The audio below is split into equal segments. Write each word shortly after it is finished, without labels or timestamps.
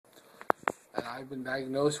I've been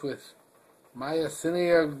diagnosed with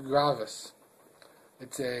Myasthenia Gravis.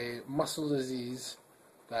 It's a muscle disease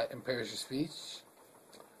that impairs your speech,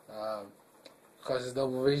 causes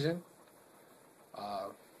double vision.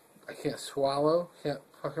 I can't swallow, can't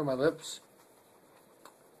pucker my lips.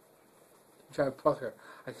 Try to pucker.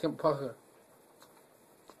 I can't pucker.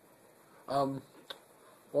 I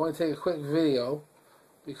want to take a quick video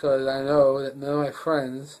because I know that none of my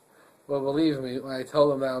friends will believe me when I tell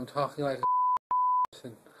them that I'm talking like a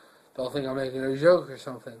and they'll think I'm making a joke or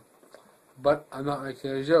something. But I'm not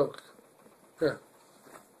making a joke. Here.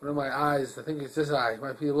 One of my eyes, I think it's this eye,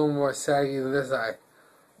 might be a little more saggy than this eye.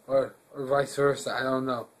 Or vice versa, I don't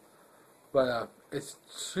know. But it's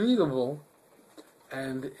treatable,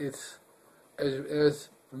 and there's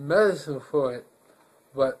medicine for it,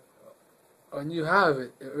 but when you have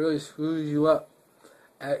it, it really screws you up.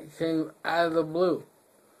 And it came out of the blue.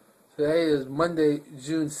 Today is Monday,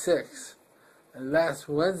 June 6th. And last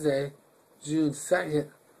Wednesday, June 2nd,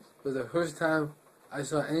 was the first time I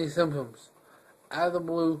saw any symptoms. Out of the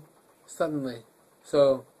blue, suddenly.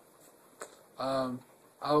 So,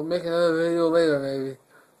 I'll make another video later maybe,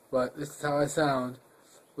 but this is how I sound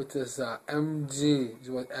with this MG.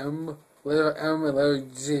 With M, letter M and letter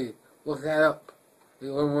G. Look that up.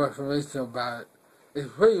 Get a little more information about it. It's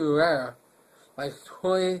pretty rare. Like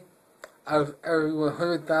 20 out of every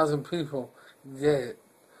 100,000 people get it.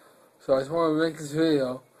 So I just want to make this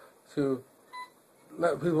video to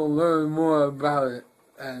let people learn more about it,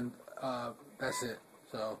 and that's it.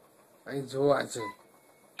 So, thanks for watching.